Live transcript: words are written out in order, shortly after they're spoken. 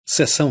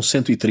Seção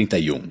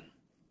 131.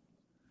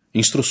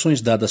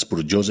 Instruções dadas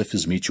por Joseph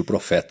Smith o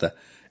profeta,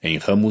 em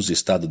Ramos,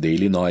 estado de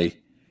Illinois,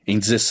 em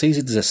 16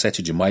 e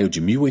 17 de maio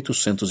de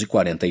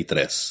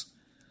 1843.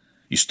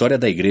 História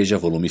da Igreja,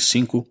 volume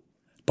 5,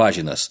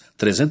 páginas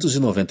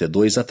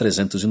 392 a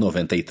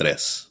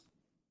 393.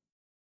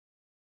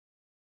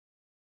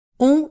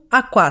 1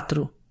 a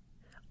 4.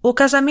 O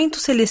casamento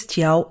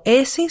celestial é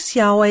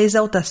essencial à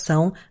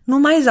exaltação no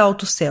mais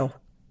alto céu.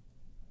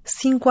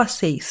 5 a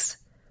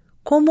 6.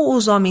 Como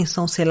os homens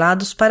são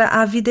selados para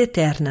a vida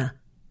eterna.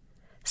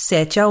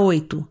 7 a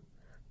 8.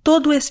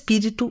 Todo o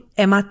espírito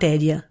é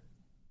matéria.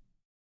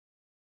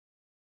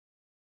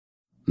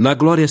 Na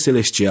glória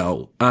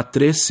celestial há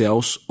 3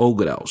 céus ou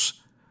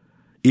graus.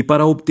 E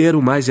para obter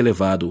o mais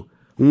elevado,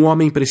 um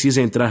homem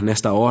precisa entrar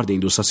nesta ordem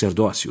do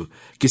sacerdócio,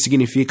 que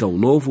significa um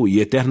novo e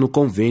eterno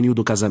convênio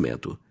do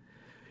casamento.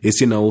 E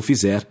se não o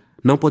fizer,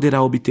 não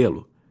poderá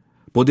obtê-lo.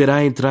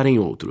 Poderá entrar em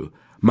outro,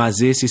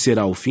 mas esse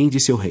será o fim de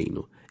seu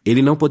reino.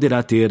 Ele não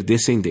poderá ter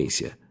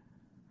descendência.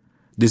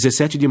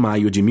 17 de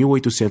maio de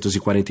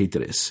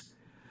 1843.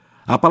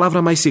 A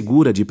palavra mais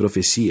segura de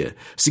profecia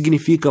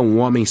significa um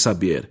homem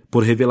saber,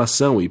 por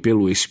revelação e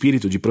pelo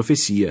espírito de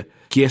profecia,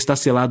 que está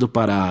selado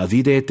para a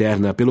vida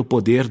eterna pelo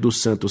poder do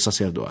santo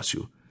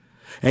sacerdócio.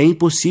 É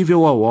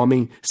impossível ao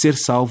homem ser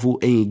salvo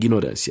em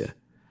ignorância.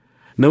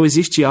 Não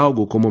existe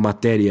algo como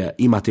matéria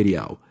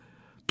imaterial.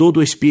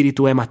 Todo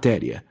espírito é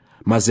matéria,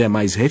 mas é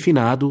mais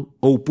refinado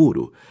ou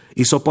puro,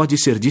 e só pode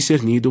ser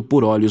discernido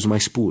por olhos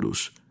mais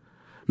puros.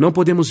 Não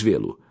podemos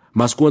vê-lo,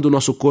 mas quando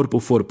nosso corpo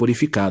for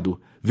purificado,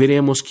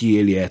 veremos que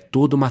ele é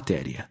todo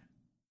matéria.